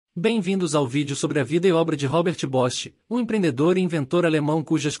Bem-vindos ao vídeo sobre a vida e obra de Robert Bosch, um empreendedor e inventor alemão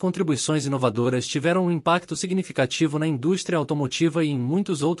cujas contribuições inovadoras tiveram um impacto significativo na indústria automotiva e em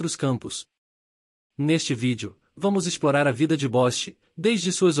muitos outros campos. Neste vídeo, vamos explorar a vida de Bosch,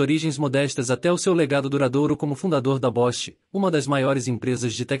 desde suas origens modestas até o seu legado duradouro como fundador da Bosch, uma das maiores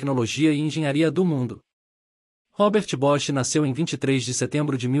empresas de tecnologia e engenharia do mundo. Robert Bosch nasceu em 23 de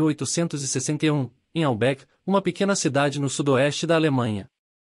setembro de 1861, em Albeck, uma pequena cidade no sudoeste da Alemanha.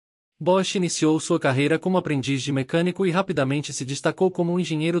 Bosch iniciou sua carreira como aprendiz de mecânico e rapidamente se destacou como um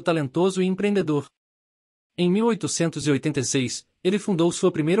engenheiro talentoso e empreendedor. Em 1886, ele fundou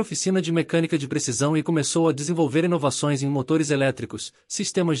sua primeira oficina de mecânica de precisão e começou a desenvolver inovações em motores elétricos,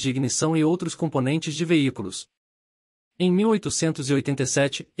 sistemas de ignição e outros componentes de veículos. Em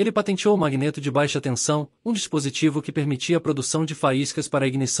 1887, ele patenteou o magneto de baixa tensão, um dispositivo que permitia a produção de faíscas para a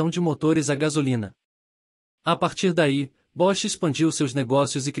ignição de motores a gasolina. A partir daí, Bosch expandiu seus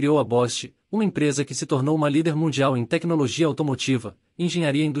negócios e criou a Bosch, uma empresa que se tornou uma líder mundial em tecnologia automotiva,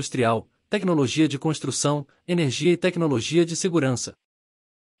 engenharia industrial, tecnologia de construção, energia e tecnologia de segurança.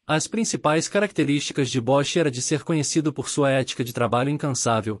 As principais características de Bosch era de ser conhecido por sua ética de trabalho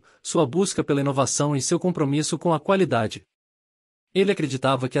incansável, sua busca pela inovação e seu compromisso com a qualidade. Ele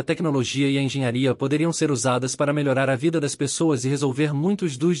acreditava que a tecnologia e a engenharia poderiam ser usadas para melhorar a vida das pessoas e resolver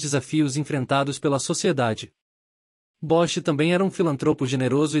muitos dos desafios enfrentados pela sociedade. Bosch também era um filantropo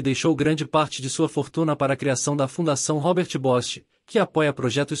generoso e deixou grande parte de sua fortuna para a criação da Fundação Robert Bosch, que apoia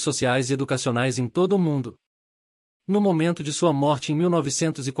projetos sociais e educacionais em todo o mundo. No momento de sua morte em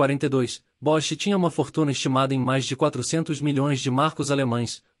 1942, Bosch tinha uma fortuna estimada em mais de 400 milhões de marcos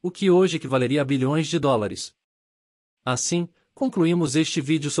alemães, o que hoje equivaleria a bilhões de dólares. Assim, concluímos este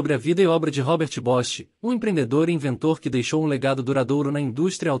vídeo sobre a vida e obra de Robert Bosch, um empreendedor e inventor que deixou um legado duradouro na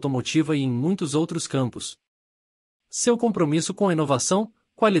indústria automotiva e em muitos outros campos. Seu compromisso com a inovação,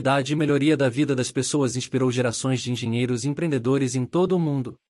 qualidade e melhoria da vida das pessoas inspirou gerações de engenheiros e empreendedores em todo o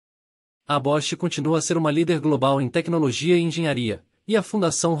mundo. A Bosch continua a ser uma líder global em tecnologia e engenharia, e a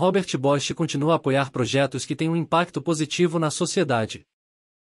Fundação Robert Bosch continua a apoiar projetos que têm um impacto positivo na sociedade.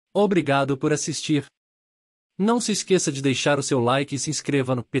 Obrigado por assistir. Não se esqueça de deixar o seu like e se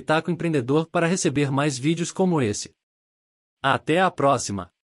inscreva no Pitaco Empreendedor para receber mais vídeos como esse. Até a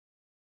próxima!